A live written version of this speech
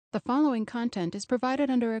The following content is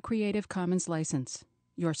provided under a Creative Commons license.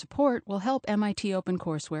 Your support will help MIT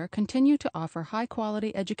OpenCourseware continue to offer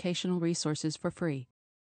high-quality educational resources for free.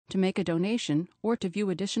 To make a donation or to view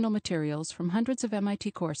additional materials from hundreds of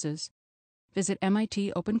MIT courses, visit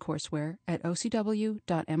MIT OpenCourseware at ocw.mit.edu.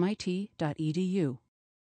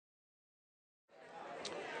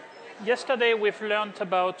 Yesterday we've learned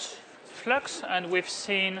about flux, and we've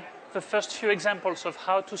seen the first few examples of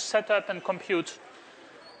how to set up and compute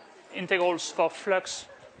integrals for flux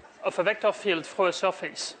of a vector field through a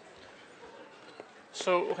surface.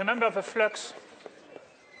 So remember, the flux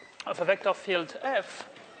of a vector field F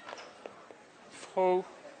through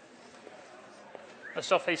a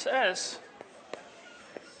surface S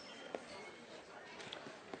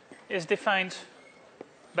is defined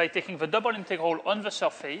by taking the double integral on the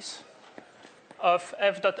surface of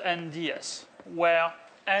f dot n ds, where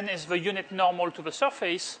n is the unit normal to the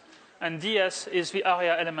surface and ds is the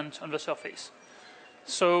area element on the surface.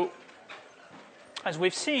 So as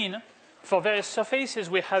we've seen, for various surfaces,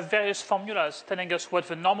 we have various formulas telling us what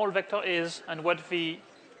the normal vector is and what the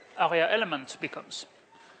area element becomes.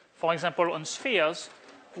 For example, on spheres,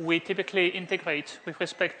 we typically integrate with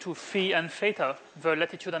respect to phi and theta, the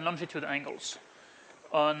latitude and longitude angles.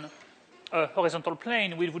 On a horizontal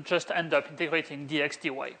plane, we would just end up integrating dx,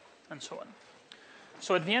 dy, and so on.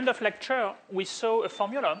 So at the end of lecture, we saw a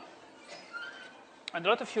formula, and a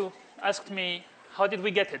lot of you asked me, how did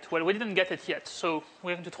we get it? Well, we didn't get it yet, so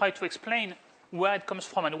we're going to try to explain where it comes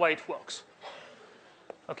from and why it works.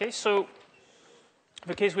 Okay, so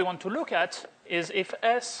the case we want to look at is if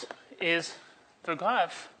S is the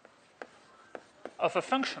graph of a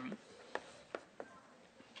function.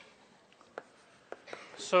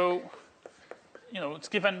 So, it's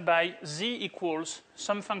given by z equals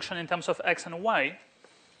some function in terms of x and y.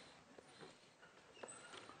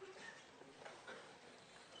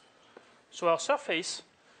 So our surface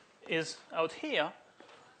is out here.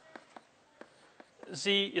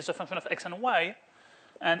 Z is a function of x and y,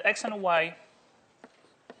 and x and y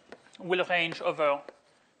will range over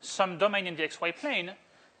some domain in the xy plane,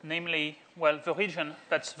 namely, well, the region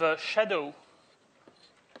that's the shadow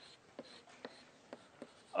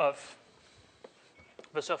of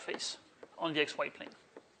the surface on the xy plane.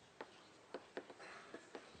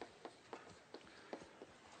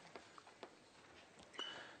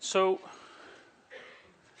 So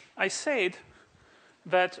I said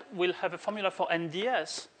that we'll have a formula for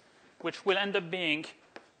nds, which will end up being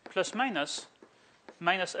plus minus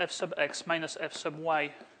f sub x minus f sub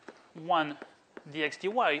y 1 dx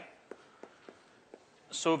dy,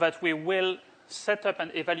 so that we will set up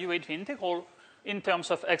and evaluate the integral in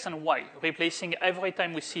terms of x and y, replacing every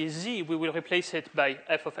time we see z, we will replace it by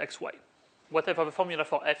f of xy, whatever the formula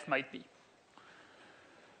for f might be.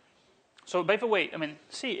 So by the way,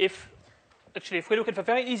 see, if we look at the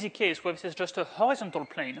very easy case where this is just a horizontal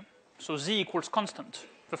plane, so z equals constant,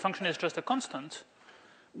 the function is just a constant,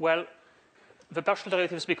 well, the partial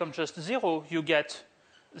derivatives become just 0, you get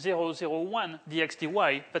 0, 0, 1 dx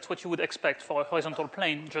dy. That's what you would expect for a horizontal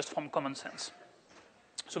plane just from common sense.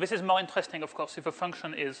 So this is more interesting, of course, if a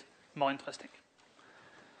function is more interesting.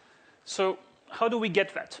 So how do we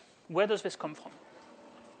get that? Where does this come from?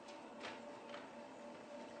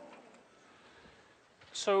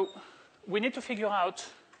 So we need to figure out,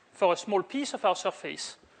 for a small piece of our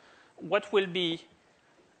surface, what will be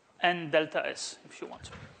n delta s, if you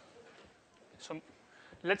want. So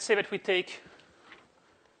let's say that we take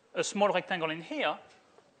a small rectangle in here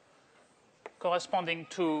corresponding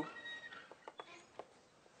to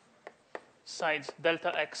sides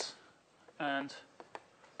delta x and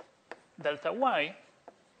delta y,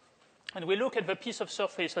 and we look at the piece of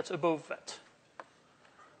surface that's above that.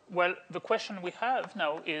 Well, the question we have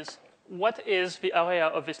now is, what is the area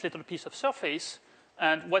of this little piece of surface,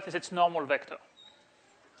 and what is its normal vector?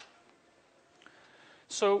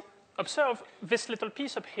 So observe this little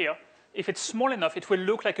piece up here. If it's small enough, it will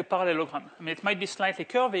look like a parallelogram. It might be slightly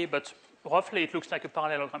curvy, but roughly it looks like a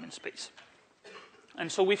parallelogram in space.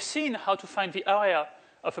 And so we've seen how to find the area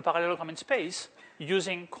of a parallelogram in space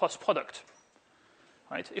using cross product.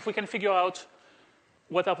 Right? If we can figure out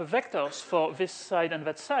what are the vectors for this side and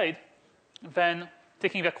that side, then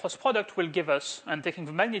taking the cross product will give us, and taking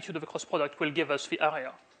the magnitude of the cross product will give us the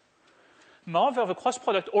area. Moreover, the cross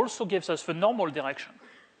product also gives us the normal direction.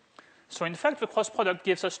 So in fact, the cross product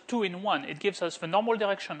gives us 2 in 1. It gives us the normal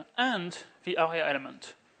direction and the area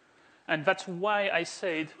element. And that's why I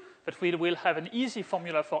said that we will have an easy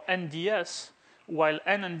formula for nds, while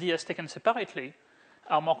n and ds taken separately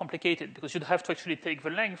are more complicated, because you'd have to actually take the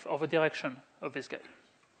length or the direction of this guy.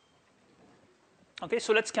 Okay,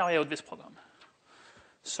 so let's carry out this program.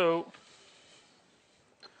 So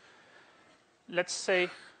let's say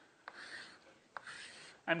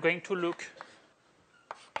I'm going to look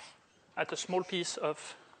at a small piece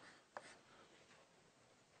of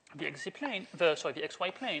the xz plane, the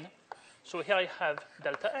xy plane. So here I have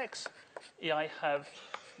delta x, here I have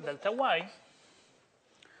delta y,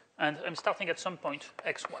 and I'm starting at some point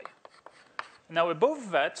xy. Now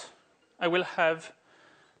above that, I will have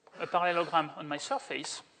a parallelogram on my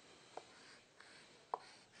surface.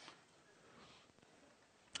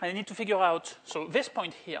 I need to figure out, so this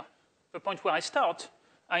point here, the point where I start,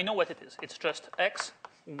 I know what it is. It's just x,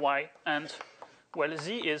 y, and, well,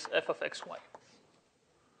 z is f of xy.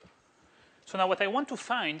 So now what I want to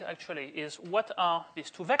find, actually, is what are these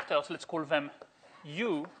two vectors, let's call them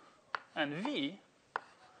u and v,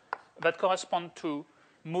 that correspond to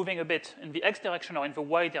moving a bit in the x direction or in the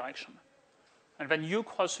y direction. And then u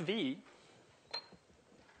cross v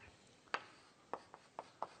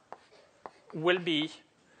will be,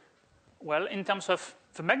 well, in terms of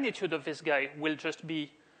the magnitude of this guy, will just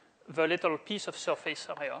be the little piece of surface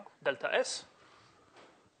area, delta s.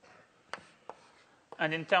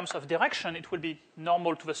 And in terms of direction, it will be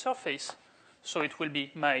normal to the surface. So it will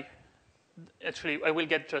be my, actually, I will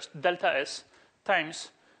get just delta s times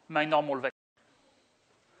my normal vector.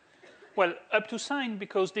 Well, up to sign,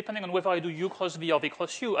 because depending on whether I do u cross v or v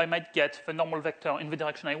cross u, I might get the normal vector in the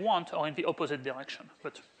direction I want or in the opposite direction.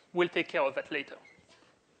 But we'll take care of that later,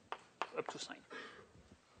 up to sign.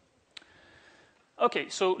 OK,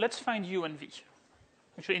 so let's find u and v.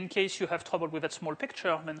 Actually, in case you have trouble with that small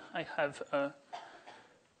picture, then I have a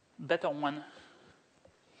better one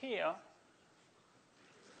here.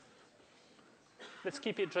 Let's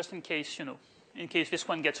keep it just in case, in case this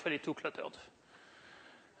one gets really too cluttered.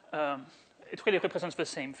 It really represents the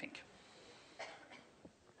same thing.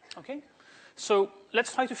 Okay? So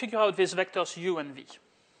let's try to figure out these vectors u and v.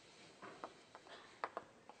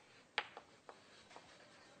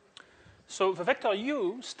 So the vector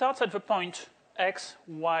u starts at the point x,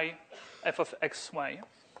 y, f of xy.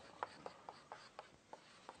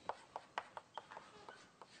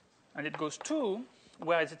 And it goes to,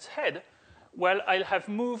 where is its head? Well, I'll have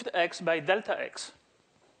moved x by delta x.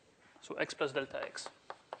 So x plus delta x.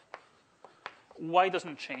 Y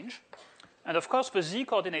doesn't change. And of course, the z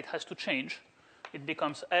coordinate has to change. It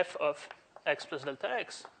becomes f of x plus delta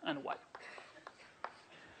x and y.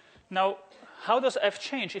 Now, how does f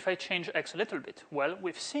change if I change x a little bit? Well,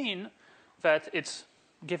 we've seen that it's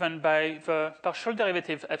given by the partial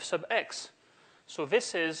derivative f sub x. So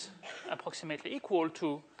this is approximately equal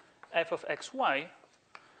to f of xy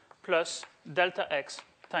plus delta x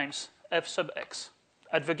times f sub x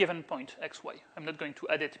at the given point xy. I'm not going to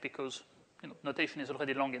add it because notation is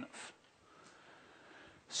already long enough.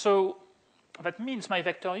 So that means my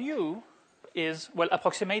vector u is, well,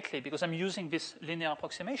 approximately, because I'm using this linear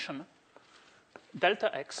approximation,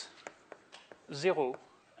 delta x, 0,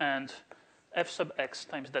 and f sub x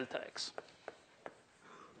times delta x.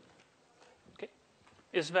 Okay?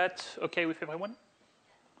 Is that okay with everyone?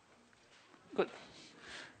 Good.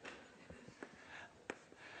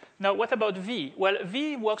 Now, what about v? Well,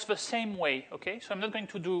 v works the same way, okay? So I'm not going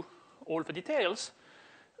to do all the details.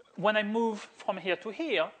 When I move from here to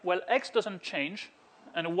here, well, x doesn't change,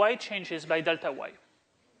 and y changes by delta y.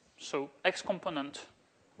 So x component,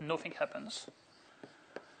 nothing happens.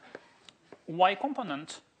 Y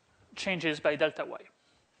component changes by delta y.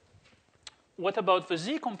 What about the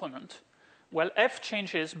z component? Well, f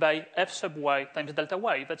changes by f sub y times delta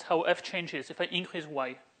y. That's how f changes if I increase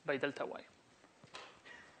y by delta y.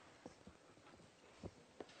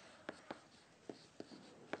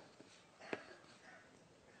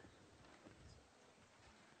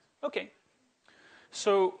 OK.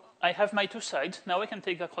 So I have my two sides. Now I can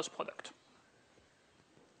take a cross product.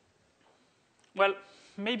 Well,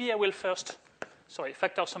 maybe I will first,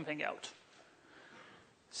 factor something out.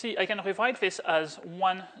 See, I can rewrite this as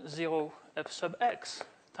 1, 0, f sub x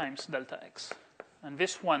times delta x. And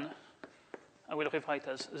this one I will rewrite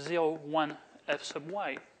as 0, 1, f sub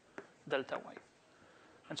y delta y.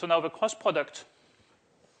 And so now the cross product,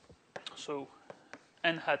 so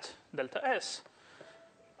n hat delta s,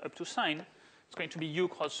 up to sign, it's going to be u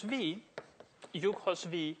cross v. U cross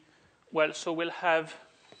v, well, so we'll have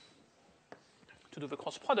to do the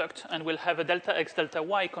cross product, and we'll have a delta x, delta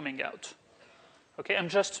y coming out. Okay, I'm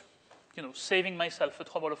just, saving myself the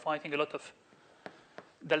trouble of writing a lot of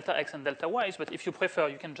delta x and delta y's, but if you prefer,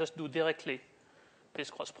 you can just do directly this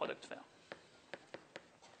cross product there.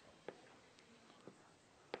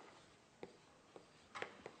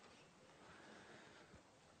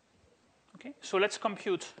 Okay, so let's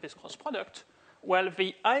compute this cross product. Well,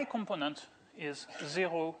 the I component is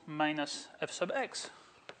 0 minus f sub x.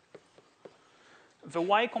 The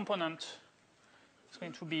y component is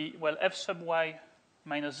going to be, well, f sub y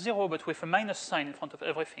minus 0, but with a minus sign in front of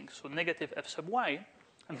everything, so negative f sub y.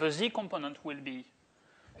 And the z component will be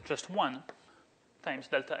just 1 times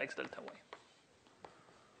delta x delta y.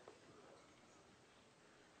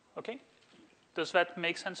 Okay? Does that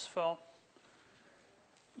make sense for?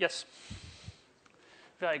 Yes.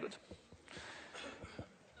 Very good.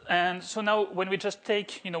 And so now when we just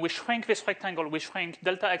take, we shrink this rectangle, we shrink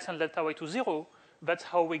delta x and delta y to 0, that's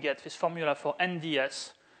how we get this formula for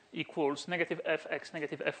nds equals negative fx,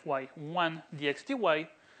 negative fy, 1 dx dy.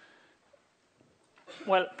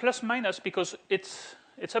 Well, plus minus because it's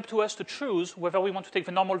up to us to choose whether we want to take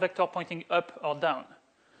the normal vector pointing up or down.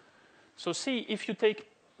 So see, if you take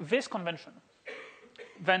this convention,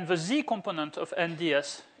 then the z component of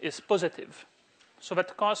nds is positive. So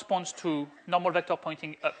that corresponds to normal vector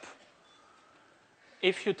pointing up.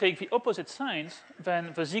 If you take the opposite signs,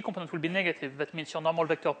 then the z component will be negative. That means your normal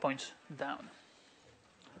vector points down.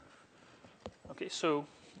 Okay, so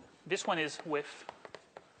this one is with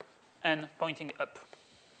n pointing up.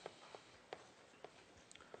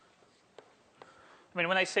 I mean,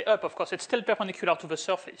 when I say up, of course, it's still perpendicular to the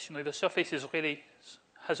surface. If the surface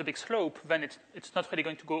has a big slope, then it's not really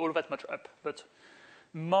going to go all that much up, but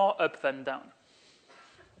more up than down.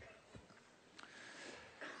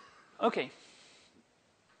 Okay.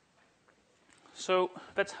 So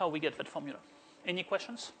that's how we get that formula. Any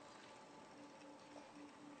questions?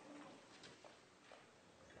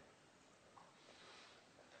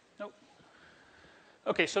 No?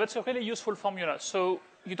 Okay, so that's a really useful formula. So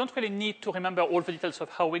you don't really need to remember all the details of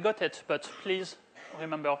how we got it, but please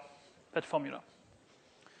remember that formula.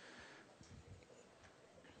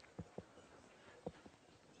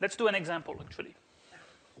 Let's do an example, actually.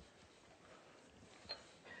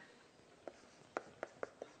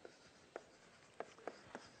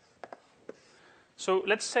 So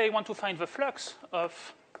let's say I want to find the flux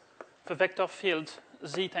of the vector field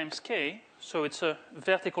z times k. So it's a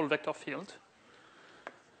vertical vector field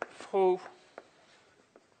through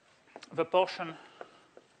the portion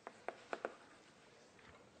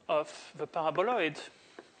of the paraboloid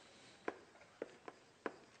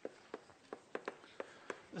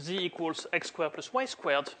z equals x squared plus y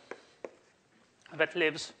squared that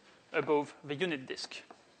lives above the unit disk.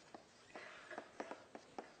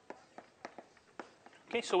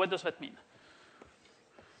 Okay, so what does that mean?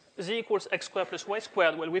 Z equals x squared plus y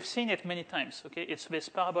squared. Well, we've seen it many times. Okay, it's this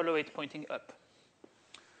paraboloid pointing up.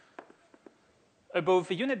 Above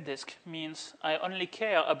the unit disk means I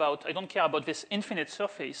don't care about this infinite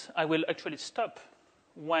surface. I will actually stop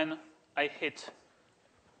when I hit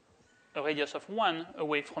a radius of 1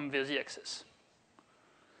 away from the z-axis.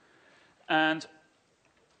 And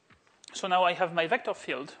so now I have my vector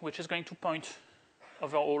field, which is going to point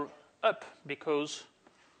overall up because,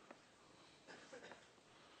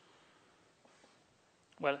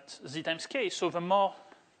 well, it's z times k. So the more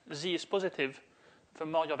z is positive, the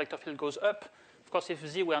more your vector field goes up. Of course, if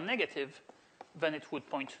z were negative, then it would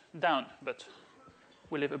point down, but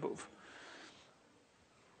we live above.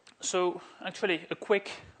 So actually, a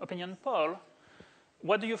quick opinion poll.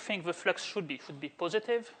 What do you think the flux should be? Should it be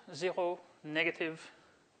positive, 0, negative?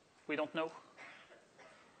 We don't know.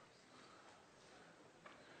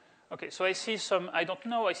 Okay, so I see some, I don't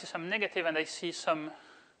know, I see some negative, and I see some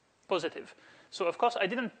positive. So of course, I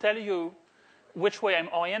didn't tell you which way I'm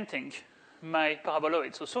orienting my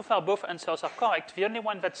paraboloid. So far, both answers are correct. The only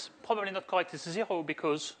one that's probably not correct is 0,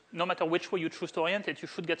 because no matter which way you choose to orient it, you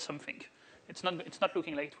should get something. It's not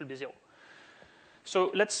looking like it will be 0.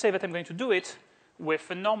 So let's say that I'm going to do it with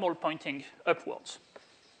a normal pointing upwards.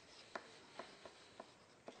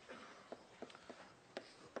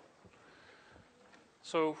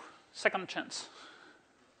 So second chance.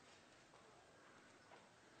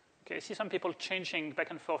 Okay, I see some people changing back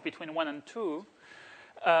and forth between 1 and 2.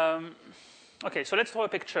 Okay, so let's draw a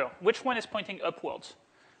picture. Which one is pointing upwards?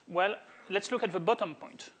 Well, let's look at the bottom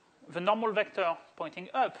point. The normal vector pointing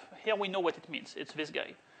up, here we know what it means. It's this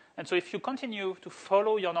guy. And so if you continue to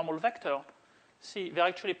follow your normal vector, see, they're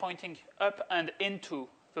actually pointing up and into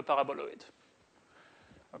the paraboloid.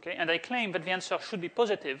 Okay, and I claim that the answer should be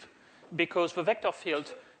positive because the vector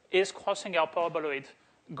field is crossing our paraboloid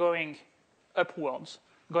going upwards,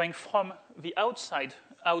 going from the outside,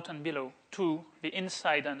 out and below, to the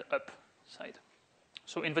inside and up side.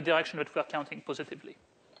 So in the direction that we're counting positively.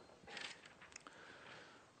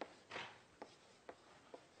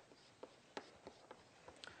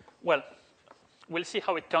 Well, we'll see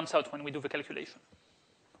how it turns out when we do the calculation.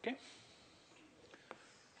 Okay?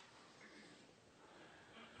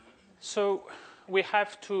 So we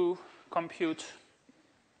have to compute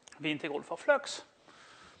the integral for flux,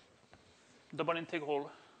 double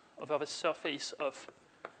integral over the surface of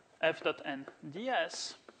f dot n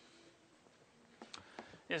ds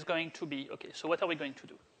is going to be, okay, so what are we going to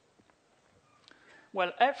do?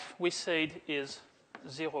 Well, f, we said, is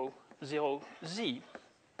 0, 0, z.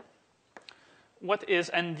 What is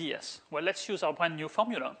nds? Well, let's use our brand new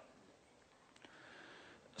formula.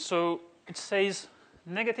 So it says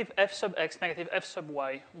negative f sub x, negative f sub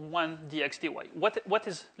y, 1 dx dy. What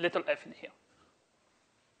is little f in here?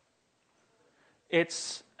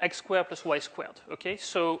 It's x squared plus y squared, okay?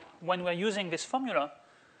 So when we're using this formula,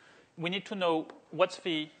 we need to know what's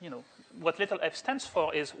the, what little f stands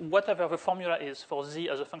for is whatever the formula is for z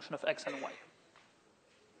as a function of x and y.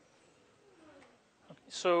 Okay,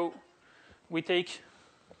 so we take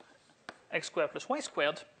x squared plus y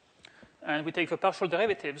squared, and we take the partial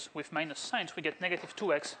derivatives with minus signs. We get negative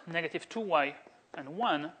 2x, negative 2y, and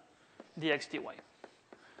 1 dx dy.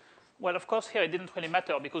 Well, of course, here it didn't really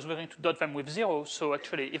matter because we're going to dot them with 0. So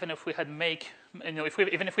actually, even if we had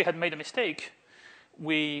even if we had made a mistake,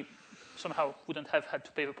 we somehow wouldn't have had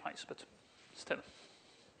to pay the price, but still.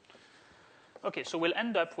 Okay, so we'll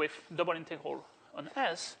end up with double integral on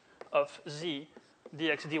S of z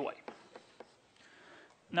dx dy.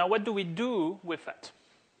 Now, what do we do with that?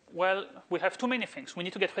 Well, we have too many things. We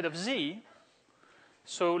need to get rid of z.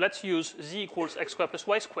 So let's use z equals x squared plus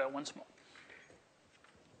y squared once more.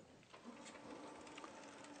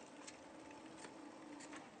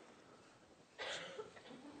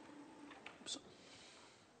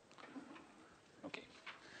 Okay.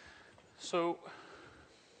 So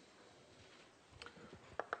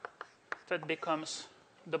that becomes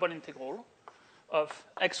double integral of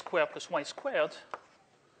x squared plus y squared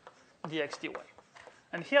dx dy.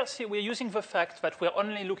 And here, see, we're using the fact that we're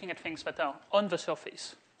only looking at things that are on the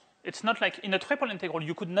surface. It's not like in a triple integral,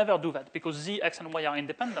 you could never do that because z, x, and y are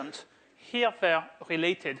independent. Here, they're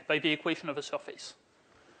related by the equation of the surface.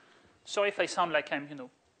 Sorry if I sound like I'm,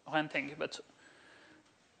 ranting, but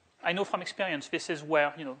I know from experience this is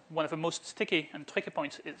where, one of the most sticky and tricky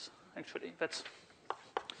points is, actually. That's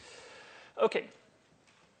okay.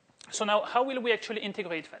 So now, how will we actually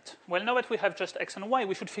integrate that? Well, now that we have just x and y,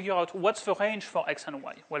 we should figure out what's the range for x and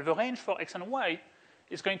y. Well, the range for x and y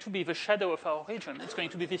is going to be the shadow of our region. It's going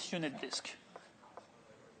to be this unit disk.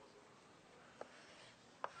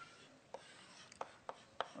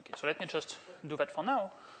 Okay, so let me just do that for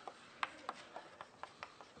now.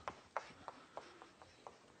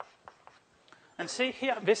 And see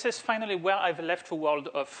here, this is finally where I've left the world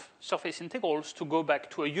of surface integrals to go back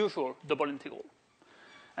to a usual double integral.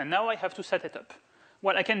 And now I have to set it up.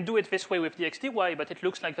 Well, I can do it this way with dx dy, but it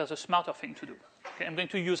looks like there's a smarter thing to do. Okay, I'm going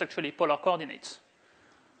to use actually polar coordinates.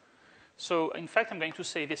 So in fact, I'm going to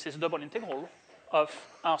say this is double integral of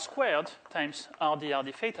r squared times r dr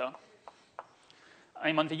d theta.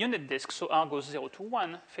 I'm on the unit disk, so r goes 0 to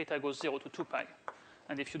 1, theta goes 0 to 2 pi.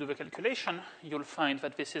 And if you do the calculation, you'll find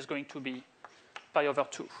that this is going to be pi over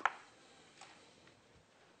 2.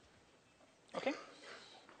 Okay?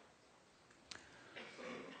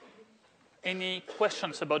 Any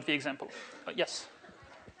questions about the example? Yes?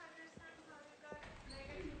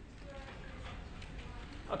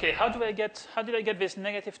 Okay, how did I get this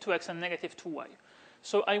negative 2x and negative 2y?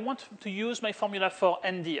 So I want to use my formula for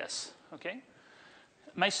nds, okay?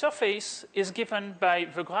 My surface is given by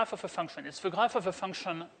the graph of a function. It's the graph of a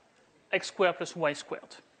function x squared plus y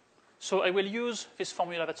squared. So I will use this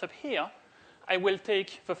formula that's up here. I will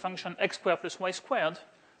take the function x squared plus y squared,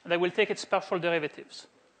 and I will take its partial derivatives.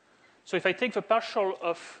 So if I take the partial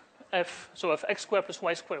of f, so of x squared plus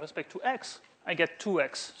y squared with respect to x, I get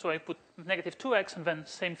 2x. So I put negative 2x, and then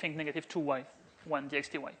same thing, negative 2y, 1 dx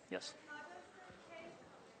dy. Yes?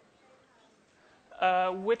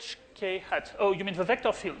 Which k hat? Oh, you mean the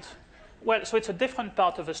vector field? Well, so it's a different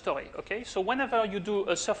part of the story, okay? So whenever you do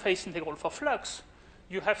a surface integral for flux,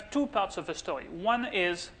 you have two parts of the story. One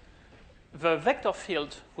is the vector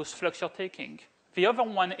field whose flux you're taking. The other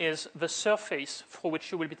one is the surface through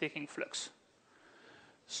which you will be taking flux.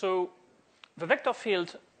 So the vector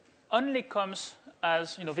field only comes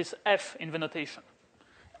as this f in the notation.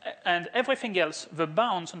 And everything else, the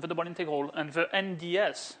bounds on the double integral and the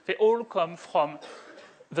nds, they all come from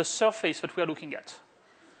the surface that we are looking at.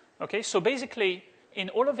 Okay, so basically, in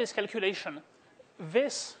all of this calculation,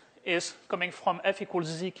 this is coming from f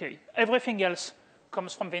equals zk. Everything else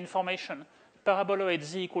comes from the information paraboloid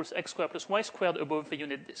z equals x squared plus y squared above the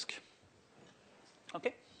unit disk.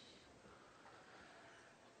 Okay?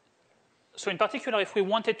 So in particular, if we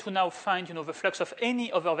wanted to now find the flux of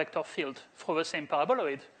any other vector field through the same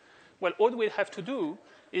paraboloid, well, all we'll have to do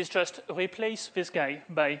is just replace this guy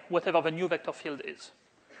by whatever the new vector field is.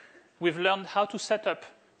 We've learned how to set up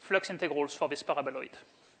flux integrals for this paraboloid.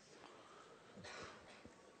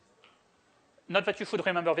 Not that you should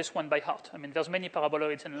remember this one by heart. I mean, there's many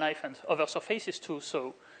paraboloids in life and other surfaces too,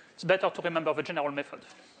 so it's better to remember the general method.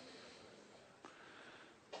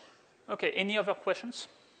 Okay, any other questions?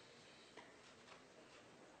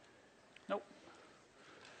 No?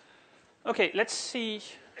 Okay, let's see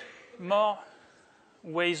more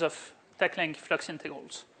ways of tackling flux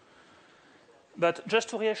integrals. But just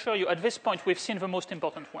to reassure you, at this point, we've seen the most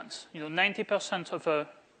important ones. 90% of the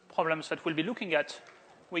problems that we'll be looking at,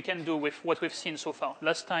 we can do with what we've seen so far,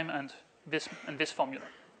 last time and this formula.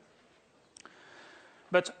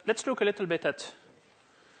 But let's look a little bit at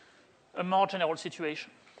a more general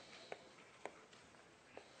situation.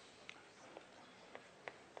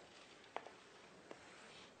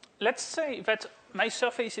 Let's say that my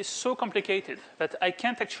surface is so complicated that I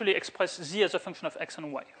can't actually express z as a function of x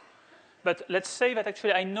and y. But let's say that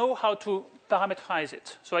actually I know how to parameterize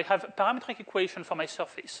it. So I have a parametric equation for my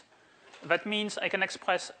surface. That means I can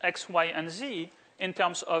express x, y, and z in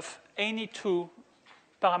terms of any two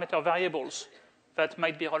parameter variables that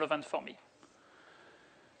might be relevant for me.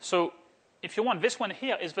 So if you want, this one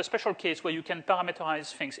here is the special case where you can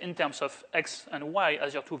parameterize things in terms of x and y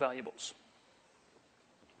as your two variables.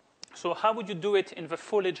 So how would you do it in the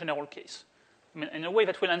fully general case? I mean, in a way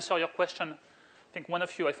that will answer your question. I think one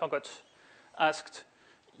of you, I forgot, asked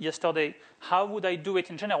yesterday, how would I do it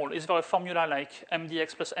in general? Is there a formula like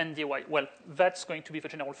mdx plus ndy? Well, that's going to be the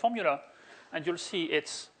general formula. And you'll see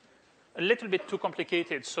it's a little bit too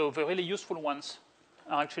complicated. So the really useful ones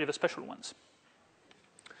are actually the special ones.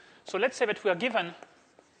 So let's say that we are given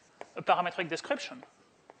a parametric description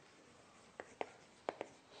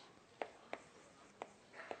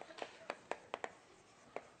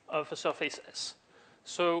of a surface S.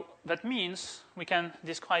 So that means we can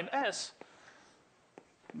describe S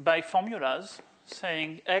by formulas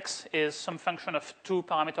saying x is some function of two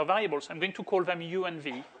parameter variables. I'm going to call them u and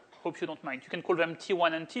v. Hope you don't mind. You can call them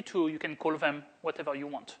t1 and t2. You can call them whatever you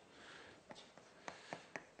want.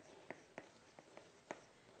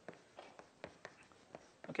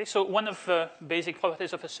 Okay, so one of the basic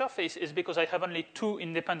properties of a surface is because I have only two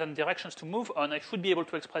independent directions to move on, I should be able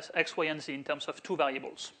to express x, y, and z in terms of two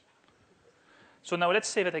variables. So now let's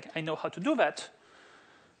say that I know how to do that.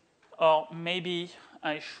 Or maybe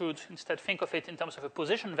I should instead think of it in terms of a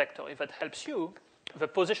position vector, if that helps you. The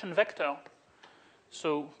position vector,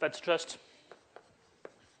 so that's just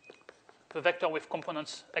the vector with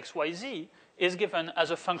components x, y, z, is given as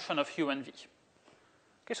a function of u and v.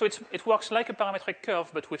 Okay, so it works like a parametric curve,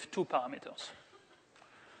 but with two parameters.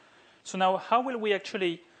 So now how will we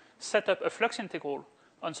actually set up a flux integral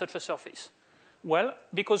on such a surface? Well,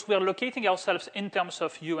 because we are locating ourselves in terms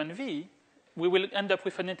of u and v, we will end up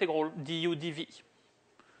with an integral du dv.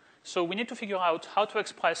 So we need to figure out how to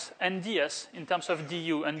express nds in terms of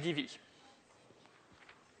du and dv.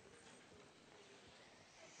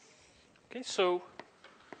 Okay, so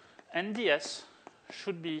nds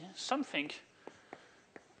should be something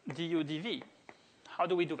du dv. How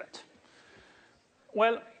do we do that?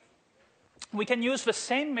 Well, we can use the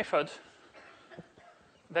same method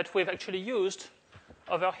that we've actually used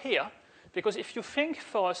over here, because if you think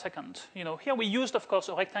for a second, here we used, of course,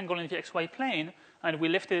 a rectangle in the xy plane, and we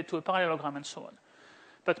lifted it to a parallelogram and so on.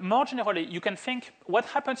 But more generally, you can think, what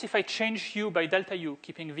happens if I change u by delta u,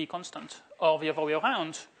 keeping v constant, or the other way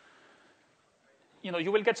around?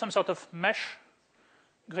 You will get some sort of mesh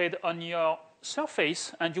grid on your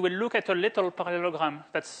surface, and you will look at a little parallelogram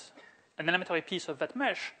that's an elementary piece of that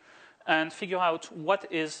mesh, and figure out what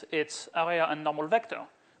is its area and normal vector.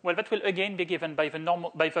 Well, that will again be given by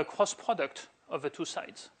the cross product of the two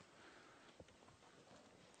sides.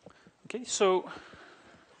 Okay, so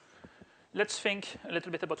let's think a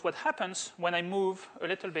little bit about what happens when I move a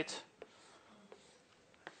little bit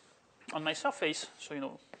on my surface.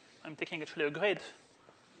 So, I'm taking actually a grid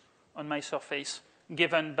on my surface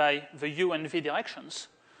given by the u and v directions.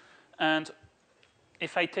 And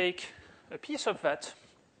if I take a piece of that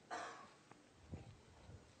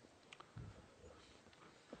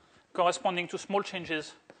corresponding to small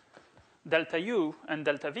changes delta u and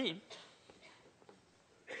delta v,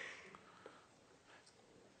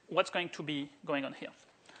 what's going to be going on here?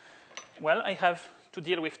 Well, I have to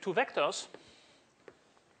deal with two vectors,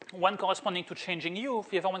 one corresponding to changing u,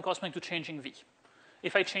 the other one corresponding to changing v.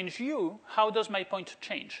 If I change u, how does my point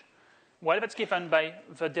change? Well, that's given by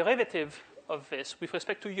the derivative of this with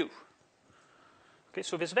respect to u. Okay,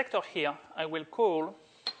 so this vector here I will call,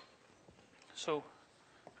 so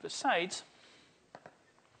the sides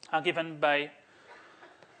are given by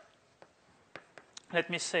let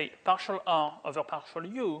me say partial r over partial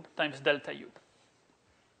u times delta u.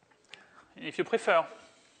 If you prefer,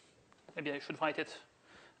 maybe I should write it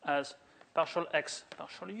as partial x,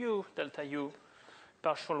 partial u, delta u,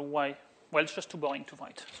 partial y. Well, it's just too boring to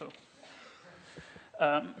write. So,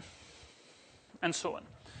 and so on.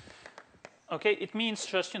 Okay, it means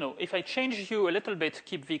just, if I change u a little bit,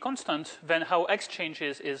 keep v constant, then how x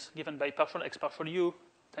changes is given by partial x, partial u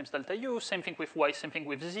times delta u. Same thing with y, same thing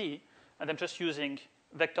with z. And I'm just using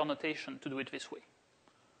vector notation to do it this way.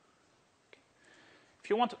 Okay. If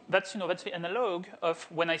you want, that's the analog of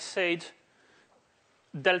when I said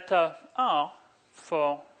delta r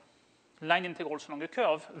for line integrals along a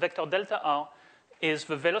curve. Vector delta r is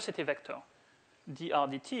the velocity vector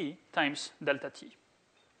dr dt times delta t.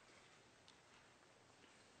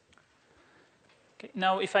 Okay.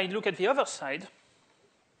 Now, if I look at the other side,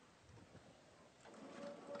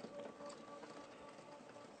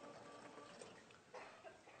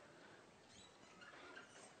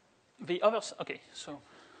 okay, so,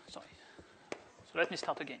 sorry. So let me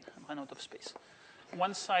start again. I'm running out of space.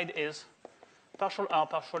 One side is partial r,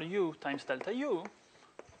 partial u times delta u.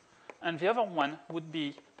 And the other one would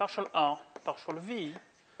be partial r, partial v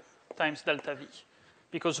times delta v.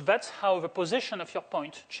 Because that's how the position of your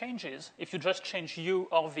point changes if you just change u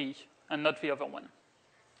or v and not the other one.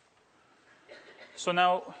 So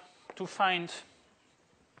now, to find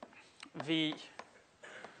the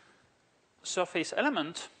surface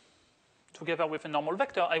element, together with a normal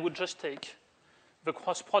vector, I would just take the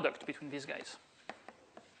cross product between these guys.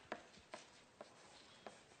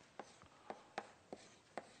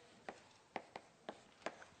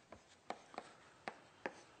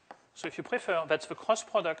 So if you prefer, that's the cross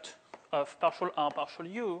product of partial r, partial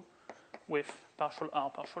u with partial r,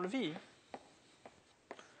 partial v,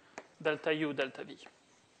 delta u, delta v.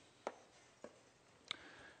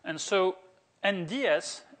 And so n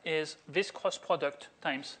ds is this cross product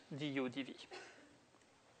times du dv,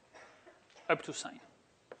 up to sign.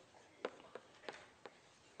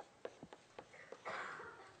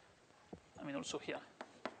 I mean, also here.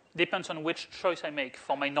 Depends on which choice I make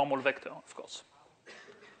for my normal vector, of course.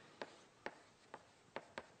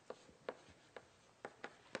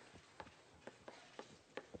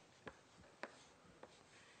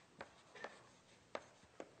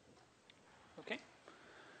 Okay.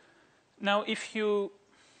 Now, if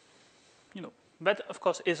that, of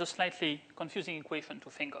course, is a slightly confusing equation to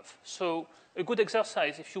think of. So a good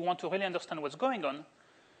exercise, if you want to really understand what's going on,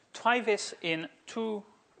 try this in two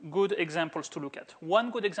good examples to look at. One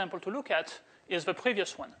good example to look at is the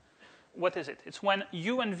previous one. What is it? It's when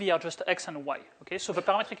u and v are just x and y. Okay, so the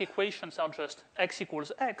parametric equations are just x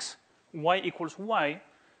equals x, y equals y,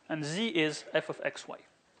 and z is f of xy.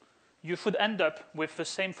 You should end up with the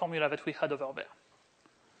same formula that we had over there.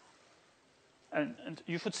 And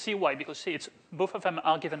you should see why, because see, both of them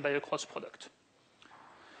are given by a cross product.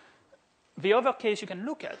 The other case you can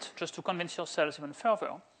look at, just to convince yourselves even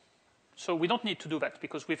further, so we don't need to do that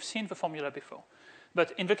because we've seen the formula before.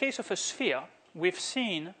 But in the case of a sphere, we've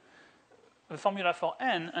seen the formula for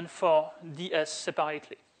n and for ds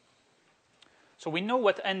separately. So we know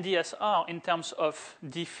what n ds are in terms of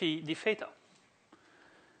d phi, d theta.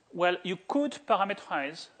 Well, you could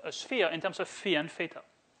parameterize a sphere in terms of phi and theta.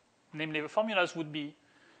 Namely, the formulas would be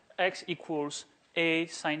x equals a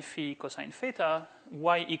sine phi cosine theta,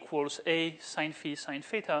 y equals a sine phi sine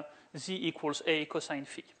theta, z equals a cosine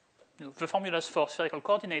phi. The formulas for spherical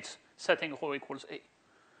coordinates setting rho equals a.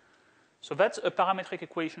 So that's a parametric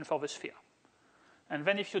equation for the sphere. And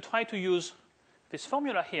then if you try to use this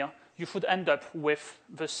formula here, you should end up with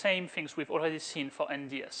the same things we've already seen for n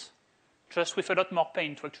ds, just with a lot more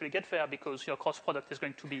pain to actually get there because your cross product is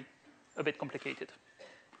going to be a bit complicated.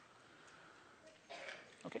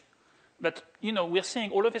 Okay, but we're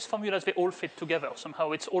seeing all of these formulas, they all fit together.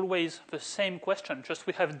 Somehow it's always the same question, just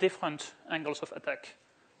we have different angles of attack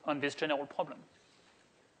on this general problem.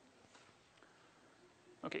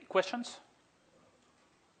 Okay, questions?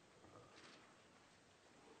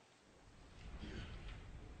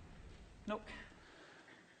 No?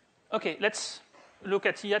 Okay, let's look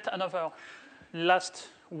at yet another last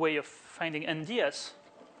way of finding NDS.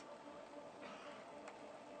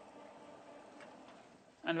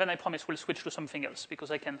 And then I promise we'll switch to something else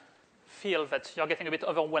because I can feel that you're getting a bit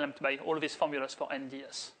overwhelmed by all these formulas for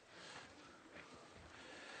NDS.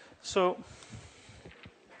 So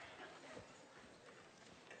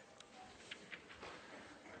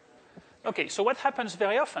okay, so what happens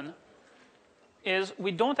very often is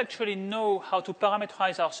we don't actually know how to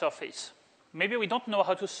parameterize our surface. Maybe we don't know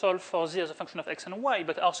how to solve for z as a function of x and y,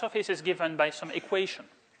 but our surface is given by some equation.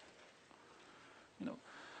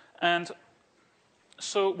 And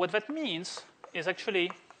So what that means is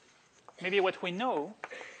actually maybe what we know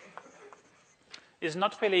is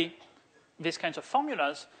not really these kinds of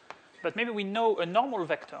formulas, but maybe we know a normal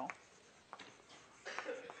vector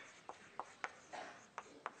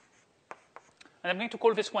and I'm going to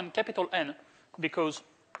call this one capital N because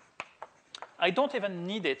I don't even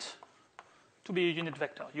need it to be a unit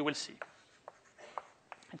vector. You will see.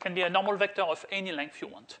 It can be a normal vector of any length you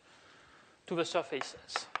want to the surface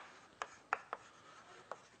S.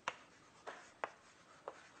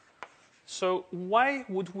 So why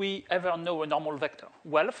would we ever know a normal vector?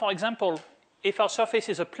 Well, for example, if our surface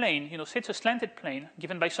is a plane, say it's a slanted plane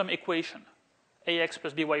given by some equation, ax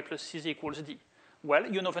plus by plus cz equals d.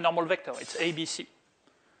 Well, you know the normal vector. It's abc.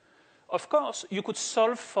 Of course, you could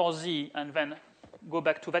solve for z and then go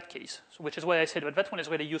back to that case, which is why I said that one is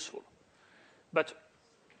really useful. But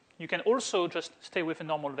you can also just stay with a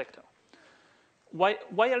normal vector. Why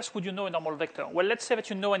else would you know a normal vector? Well, let's say that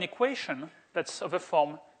you know an equation that's of the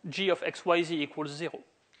form g of xyz equals 0.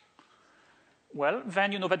 Well,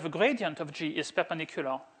 then you know that the gradient of g is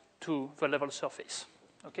perpendicular to the level surface.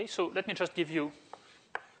 Okay, so let me just give you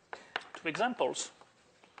two examples.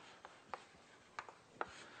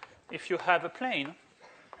 If you have a plane,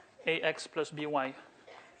 ax plus by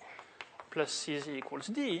plus cz equals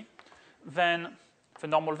d, then the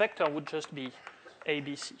normal vector would just be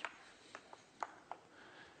abc.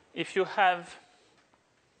 If you have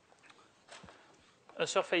a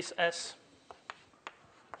surface S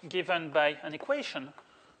given by an equation,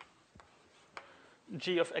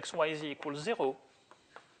 g of xyz equals 0,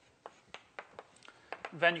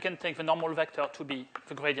 then you can take the normal vector to be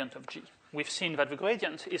the gradient of g. We've seen that the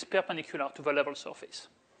gradient is perpendicular to the level surface.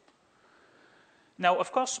 Now,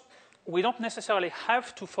 of course, we don't necessarily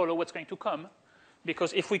have to follow what's going to come,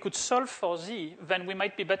 because if we could solve for z, then we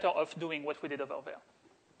might be better off doing what we did over there.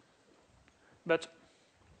 But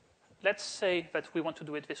let's say that we want to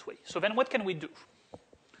do it this way. So then what can we do?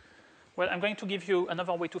 Well, I'm going to give you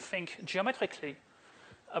another way to think geometrically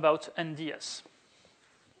about NDS.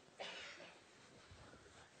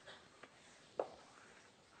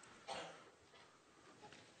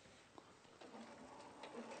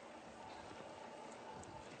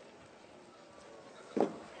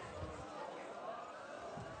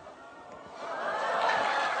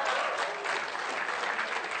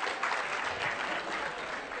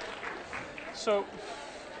 So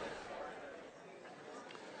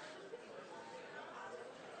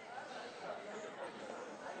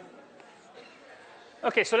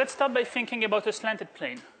okay, so let's start by thinking about a slanted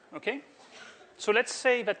plane, okay? So let's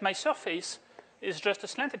say that my surface is just a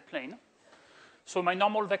slanted plane. So my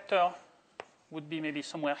normal vector would be maybe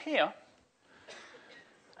somewhere here.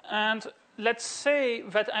 And let's say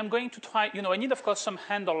that I'm going to try, I need, of course, some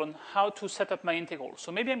handle on how to set up my integral.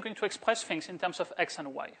 So maybe I'm going to express things in terms of x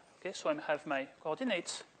and y. Okay, so I have my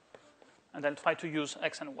coordinates, and I'll try to use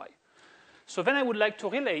x and y. So then I would like to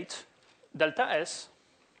relate delta S,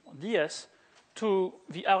 or ds, to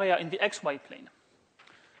the area in the xy plane.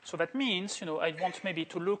 So that means, I want maybe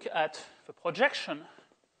to look at the projection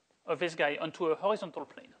of this guy onto a horizontal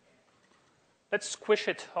plane. Let's squish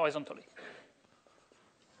it horizontally.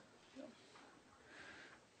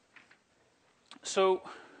 So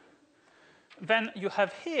then you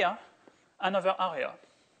have here another area.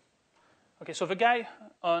 Okay, so the guy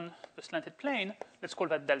on the slanted plane, let's call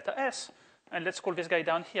that delta S, and let's call this guy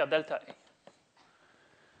down here delta A.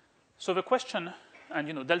 So the question,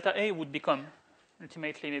 and delta A would become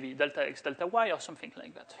ultimately maybe delta X, delta Y, or something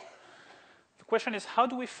like that. The question is, how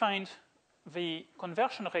do we find the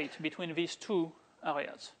conversion rate between these two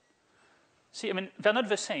areas? See, they're not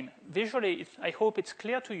the same. Visually, I hope it's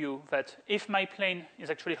clear to you that if my plane is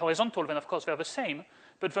actually horizontal, then of course they're the same.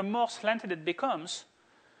 But the more slanted it becomes,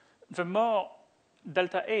 the more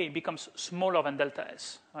delta A becomes smaller than delta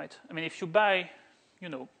S, right? If you buy,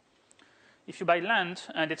 if you buy land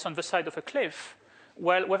and it's on the side of a cliff,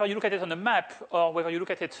 well, whether you look at it on a map or whether you look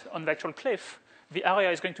at it on the actual cliff, the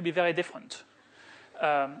area is going to be very different.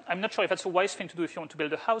 I'm not sure if that's a wise thing to do if you want to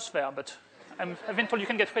build a house there, but I've been told you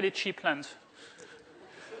can get really cheap land.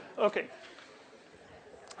 Okay.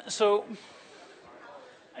 So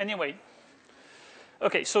anyway,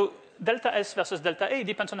 okay, so delta S versus delta A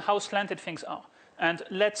depends on how slanted things are. And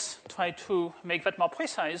let's try to make that more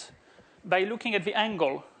precise by looking at the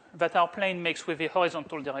angle that our plane makes with the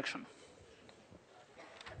horizontal direction.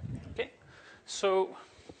 Okay, so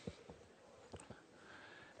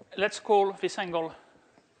let's call this angle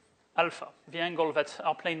alpha, the angle that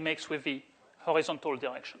our plane makes with the horizontal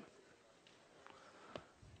direction.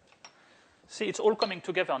 See, it's all coming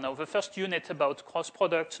together now. The first unit about cross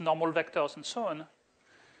products, normal vectors, and so on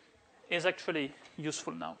is actually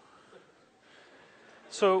useful now.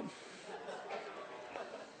 So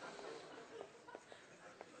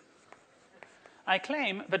I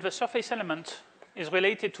claim that the surface element is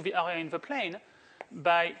related to the area in the plane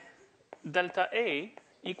by delta A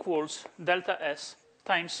equals delta S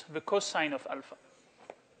times the cosine of alpha.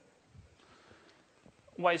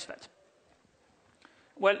 Why is that?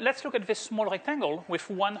 Well, let's look at this small rectangle with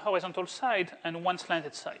one horizontal side and one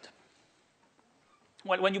slanted side.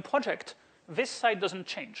 Well, when you project, this side doesn't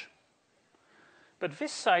change. But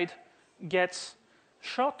this side gets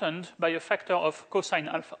shortened by a factor of cosine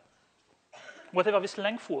alpha. Whatever this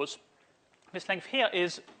length was, this length here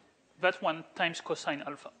is that one times cosine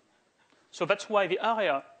alpha. So that's why the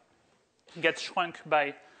area gets shrunk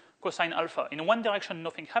by cosine alpha. In one direction,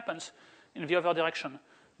 nothing happens. In the other direction,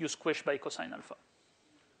 you squish by cosine alpha.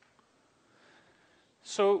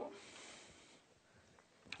 So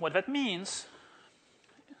what that means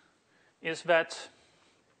is that,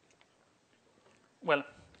 well,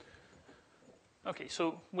 okay,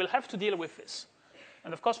 so we'll have to deal with this.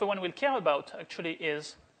 And of course, the one we'll care about actually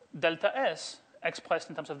is delta S expressed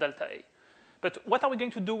in terms of delta A. But what are we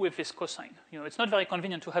going to do with this cosine? It's not very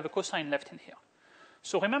convenient to have a cosine left in here.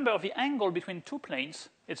 So remember, the angle between two planes,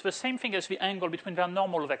 it's the same thing as the angle between their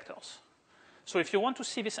normal vectors. So if you want to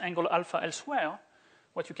see this angle alpha elsewhere,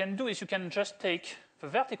 what you can do is you can just take the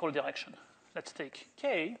vertical direction. Let's take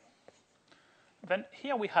K. Then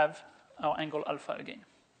here we have our angle alpha again.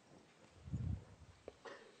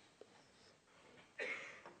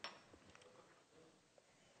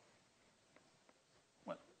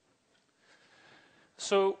 Well,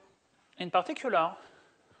 so in particular,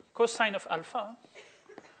 cosine of alpha,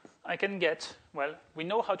 I can get, well, we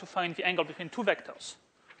know how to find the angle between two vectors.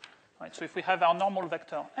 Right, so if we have our normal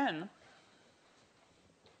vector n,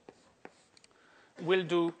 we'll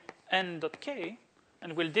do n dot k,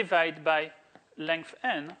 and we'll divide by length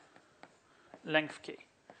n, length k.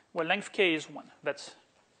 Well, length k is 1. That's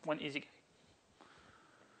one easy guy.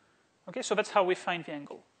 Okay, so that's how we find the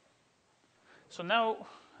angle. So now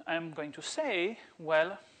I'm going to say,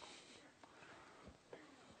 well,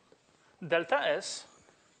 delta S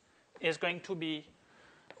is going to be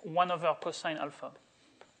 1 over cosine alpha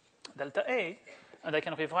delta A, and I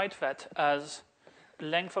can rewrite that as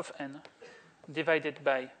length of n divided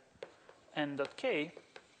by n dot k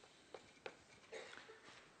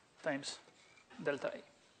times delta A.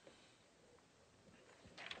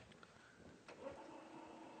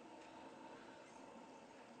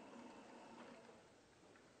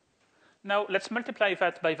 Now let's multiply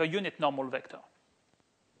that by the unit normal vector,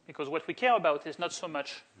 because what we care about is not so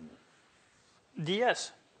much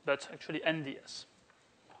ds, but actually n ds.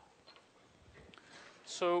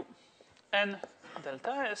 So n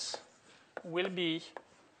delta S will be,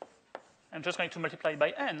 I'm just going to multiply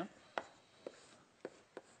by n,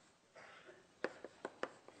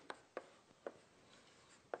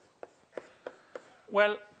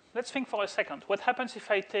 well, let's think for a second. What happens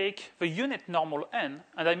if I take the unit normal n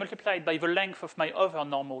and I multiply it by the length of my other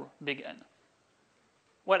normal big N?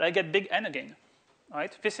 Well, I get big N again,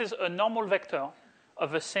 right? This is a normal vector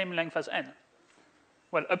of the same length as n.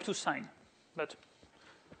 Well, up to sign, but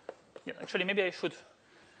yeah, actually maybe I should.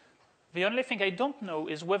 The only thing I don't know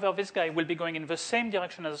is whether this guy will be going in the same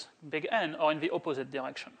direction as big N or in the opposite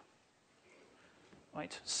direction.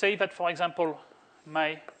 Right? Say that, for example,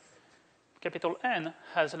 my capital N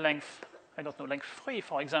has length, I don't know, length 3,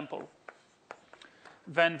 for example.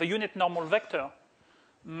 Then the unit normal vector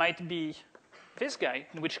might be this guy,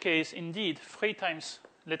 in which case, indeed, 3 times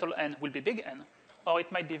little n will be big N. Or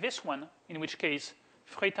it might be this one, in which case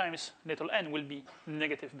 3 times little n will be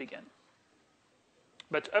negative big N.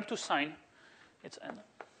 But up to sign, it's n.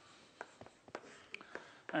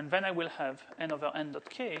 And then I will have n over n dot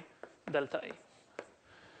k delta A.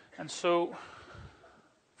 And so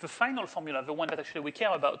the final formula, the one that actually we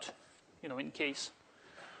care about, in case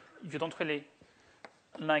you don't really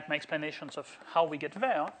like my explanations of how we get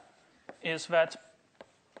there, is that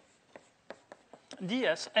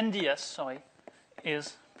nds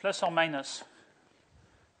is plus or minus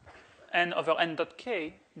n over n dot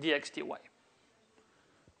k dx dy.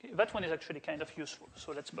 Okay, that one is actually kind of useful,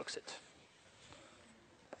 so let's box it.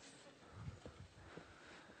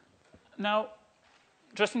 Now,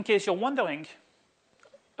 just in case you're wondering,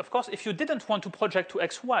 of course, if you didn't want to project to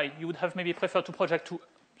xy, you would have maybe preferred to project to,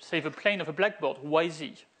 say, the plane of a blackboard,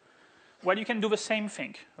 yz. Well, you can do the same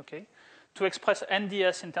thing, okay? To express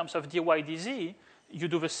nds in terms of dy dz, you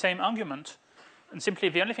do the same argument. And simply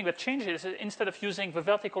the only thing that changes is instead of using the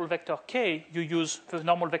vertical vector k, you use the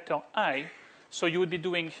normal vector I. So you would be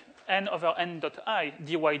doing n over n dot I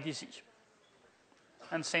dy dz.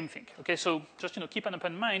 and same thing. Okay, so just keep an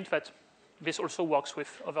open mind that this also works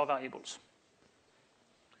with other variables.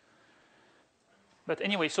 But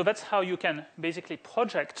anyway, so that's how you can basically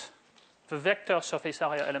project the vector surface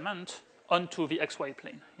area element onto the xy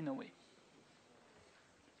plane in a way.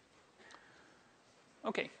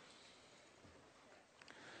 Okay.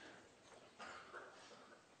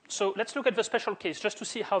 So let's look at the special case just to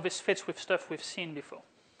see how this fits with stuff we've seen before.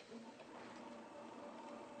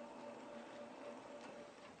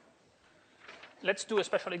 Let's do a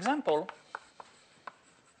special example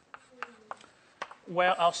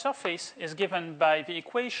where our surface is given by the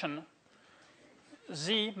equation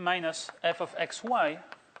z minus f of xy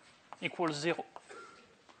equals 0.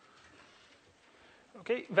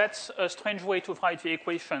 Okay, that's a strange way to write the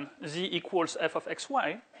equation z equals f of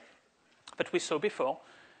xy that we saw before.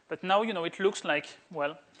 But now, it looks like,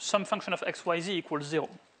 well, some function of xyz equals 0.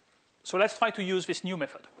 So let's try to use this new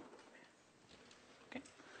method. Okay.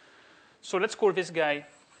 So let's call this guy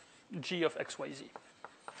g of xyz.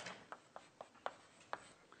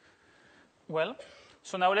 Well,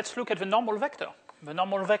 so now let's look at the normal vector. The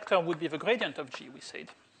normal vector would be the gradient of g, we said.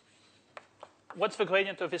 What's the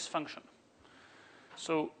gradient of this function?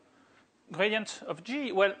 So gradient of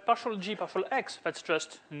g, well, partial g, partial x, that's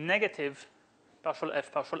just negative partial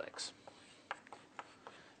f, partial x.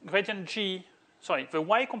 Gradient g, sorry, the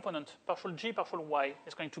y component, partial g, partial y,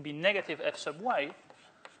 is going to be negative f sub y,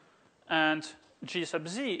 and g sub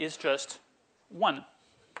z is just 1.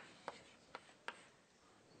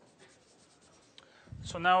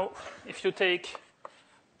 So now, if you take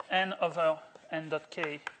n over n dot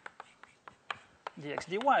k dx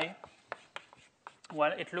dy,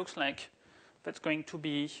 well, it looks like that's going to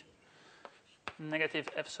be negative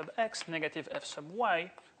f sub x, negative f sub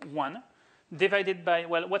y, 1, divided by,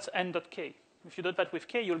 well, what's n dot k? If you do that with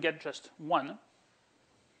k, you'll get just 1.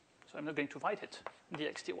 So I'm not going to write it,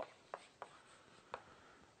 dx dy.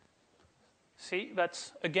 See,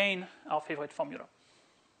 that's, again, our favorite formula.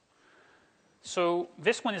 So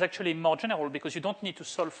this one is actually more general because you don't need to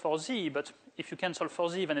solve for z, but if you can solve for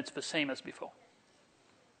z, then it's the same as before.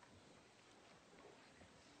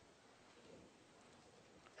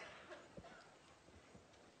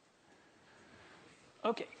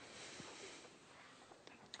 Okay.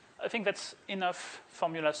 I think that's enough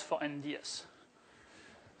formulas for NDS.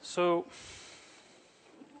 So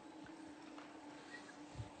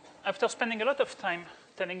after spending a lot of time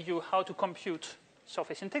telling you how to compute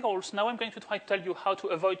surface integrals, now I'm going to try to tell you how to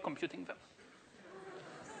avoid computing them.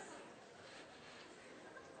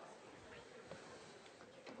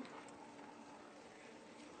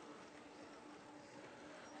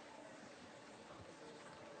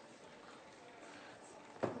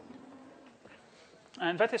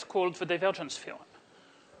 And that is called the divergence theorem.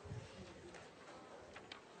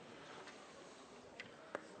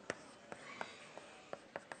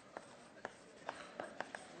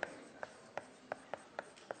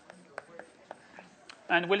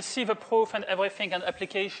 And we'll see the proof and everything and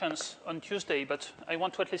applications on Tuesday, but I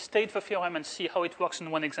want to at least state the theorem and see how it works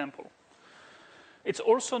in one example. It's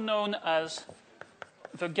also known as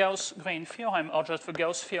the Gauss-Green theorem or just the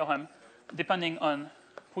Gauss theorem, depending on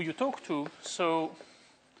who you talk to. So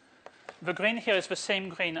the green here is the same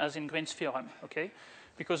green as in Green's theorem, okay?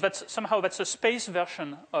 Because somehow that's a space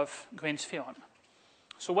version of Green's theorem.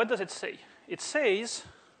 So what does it say? It says,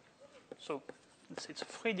 so let's say it's a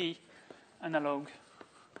 3D analog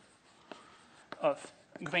of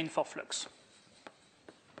Green for flux.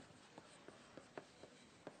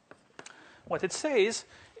 What it says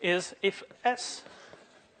is if S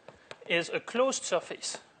is a closed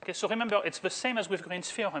surface, okay, so remember it's the same as with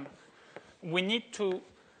Green's theorem. We need to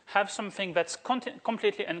have something that's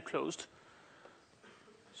completely enclosed.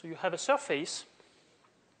 So you have a surface,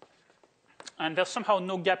 and there's somehow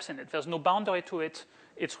no gaps in it. There's no boundary to it.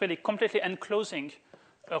 It's really completely enclosing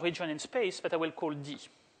a region in space that I will call D.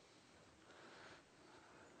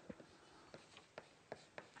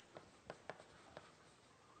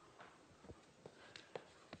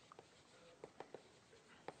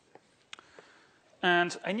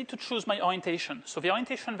 And I need to choose my orientation. So the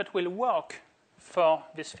orientation that will work for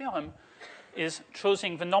this theorem is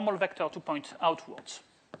choosing the normal vector to point outwards.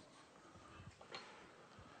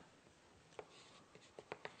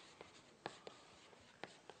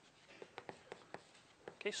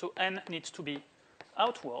 Okay, so n needs to be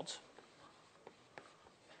outwards.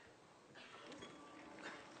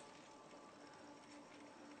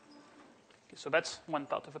 Okay, so that's one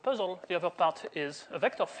part of the puzzle. The other part is a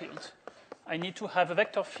vector field. I need to have a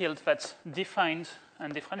vector field that's defined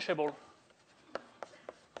and differentiable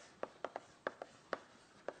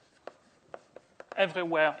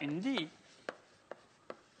everywhere in D.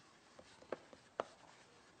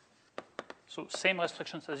 so same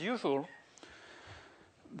restrictions as usual,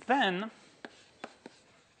 then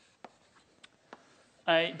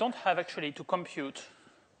I don't have actually to compute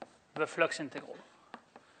the flux integral.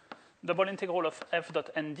 Double integral of f dot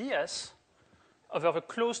n ds over the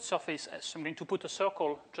closed surface S. I'm going to put a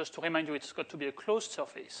circle just to remind you it's got to be a closed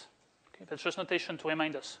surface. Okay, that's just notation to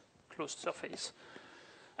remind us, closed surface.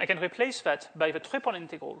 I can replace that by the triple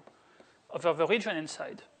integral over the region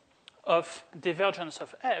inside of divergence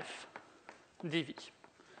of f dv.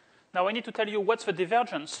 Now I need to tell you what's the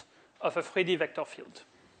divergence of a 3D vector field.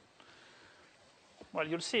 Well,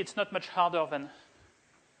 you'll see it's not much harder than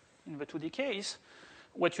in the 2D case.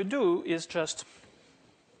 What you do is just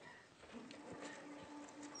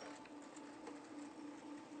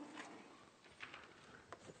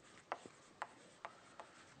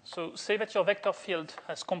so say that your vector field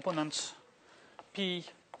has components P,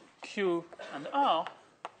 Q, and R.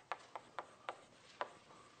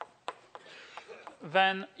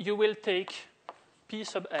 Then you will take P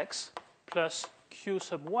sub x plus Q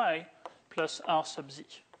sub y plus R sub z.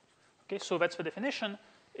 Okay, so that's the definition.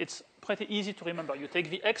 It's pretty easy to remember. You take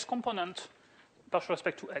the x component, partial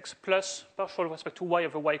respect to x, plus partial respect to y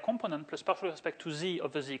of the y component, plus partial respect to z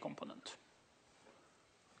of the z component.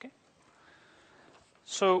 Okay?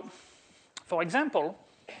 So, for example,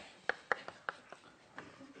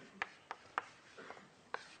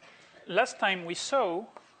 last time we saw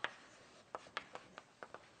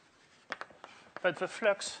that the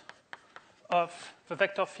flux of the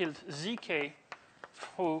vector field zk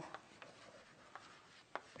through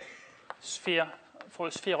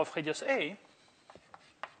a sphere of radius a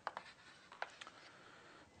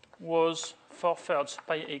was 4/3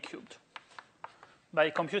 pi a cubed by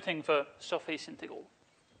computing the surface integral.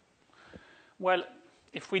 Well,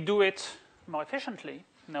 if we do it more efficiently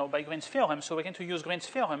now by Green's theorem, so we're going to use Green's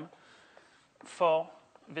theorem for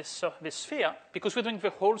this sphere. Because we're doing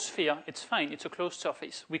the whole sphere, it's fine, it's a closed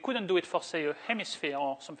surface. We couldn't do it for, say, a hemisphere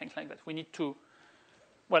or something like that. We need to,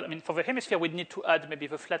 well, I mean, for the hemisphere, we'd need to add maybe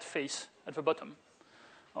the flat face at the bottom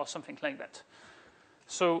or something like that.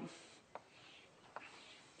 So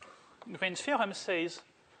Green's theorem says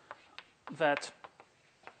that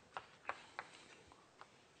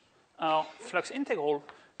our flux integral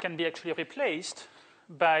can be actually replaced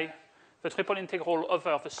by the triple integral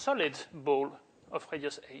over the solid ball of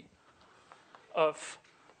radius a of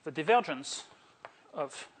the divergence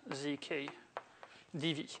of zk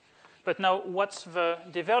dv. But now, what's the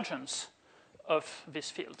divergence of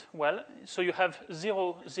this field? Well, so you have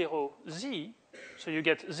 0, 0, z, so you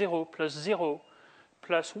get 0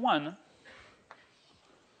 plus 1.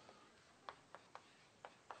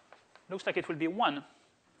 Looks like it will be 1.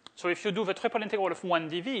 So if you do the triple integral of 1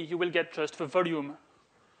 dv, you will get just the volume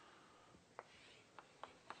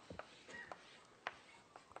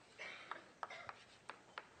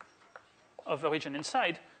of the region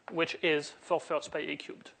inside, which is 4/3 pi a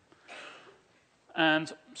cubed.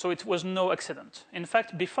 And so it was no accident. In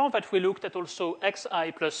fact, before that, we looked at also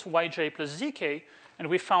xi plus yj plus zk, and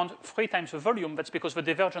we found 3 times the volume. That's because the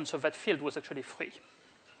divergence of that field was actually 3.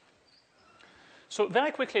 So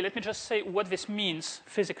very quickly, let me just say what this means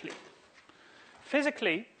physically.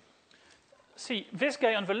 Physically, see, this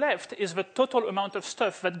guy on the left is the total amount of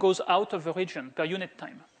stuff that goes out of the region per unit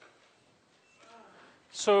time.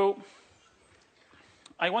 So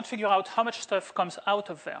I want to figure out how much stuff comes out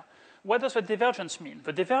of there. What does the divergence mean?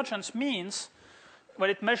 The divergence means,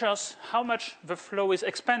 well, it measures how much the flow is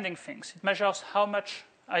expanding things. It measures how much,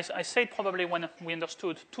 I said probably when we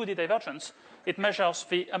understood 2D divergence, it measures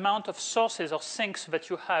the amount of sources or sinks that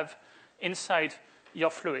you have inside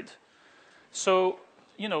your fluid. So,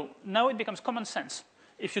 you know, now it becomes common sense.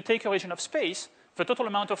 If you take a region of space, the total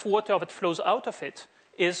amount of water that flows out of it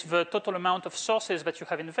is the total amount of sources that you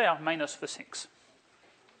have in there minus the sinks.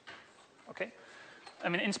 Okay? I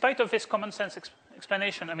mean, in spite of this common sense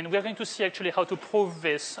explanation, I mean, we're going to see actually how to prove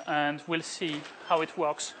this, and we'll see how it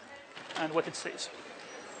works and what it says.